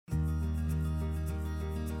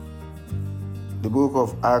the book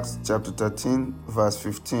of Acts chapter 13 verse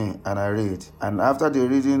 15, and I read, "And after the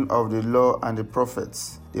reading of the law and the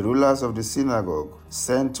prophets, the rulers of the synagogue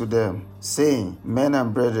sent to them, saying, Men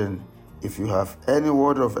and brethren, if you have any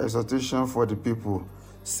word of exhortation for the people,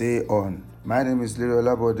 say on." My name is Lero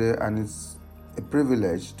Olabode, and it's a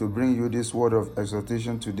privilege to bring you this word of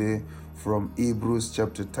exhortation today from Hebrews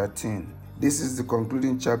chapter 13. This is the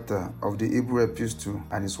concluding chapter of the Hebrew epistle,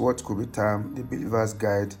 and is what could be termed the believer's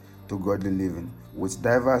guide to godly living, with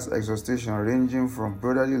diverse exhortation ranging from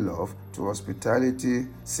brotherly love to hospitality,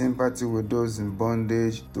 sympathy with those in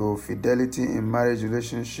bondage, to fidelity in marriage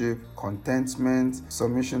relationship, contentment,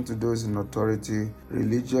 submission to those in authority,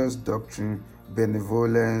 religious doctrine,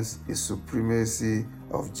 benevolence, the supremacy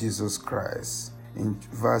of Jesus Christ. In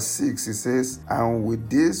verse 6, it says, "And with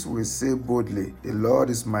this we say boldly, the Lord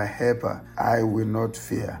is my helper, I will not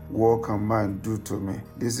fear. What can man do to me?"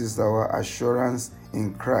 This is our assurance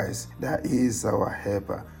in Christ, that He is our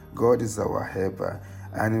helper. God is our helper.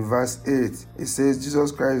 And in verse 8, it says,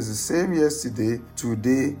 Jesus Christ is the same yesterday,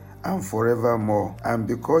 today, and forevermore. And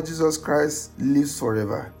because Jesus Christ lives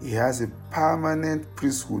forever, He has a permanent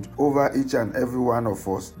priesthood over each and every one of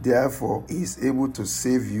us. Therefore, He is able to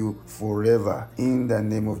save you forever in the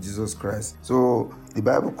name of Jesus Christ. So the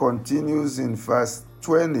Bible continues in verse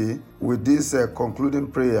 20 with this concluding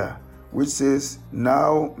prayer, which says,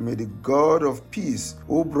 "Now may the God of peace,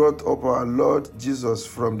 who brought up our Lord Jesus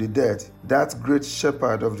from the dead, that great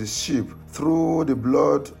shepherd of the sheep, through the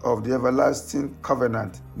blood of the everlasting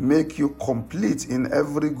covenant, make you complete in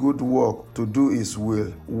every good work to do His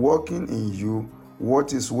will, working in you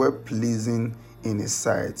what is well-pleasing in His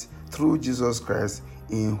sight, through Jesus Christ,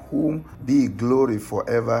 in whom be glory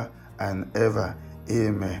forever and ever.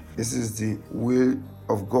 Amen." This is the will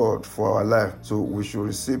of God for our life, so we should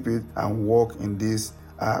receive it and walk in this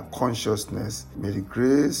consciousness. May the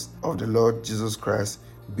grace of the Lord Jesus Christ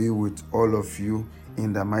be with all of you,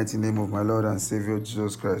 in the mighty name of my Lord and Savior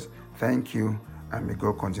Jesus Christ. Thank you, and may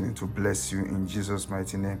God continue to bless you in Jesus'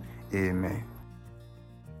 mighty name. Amen.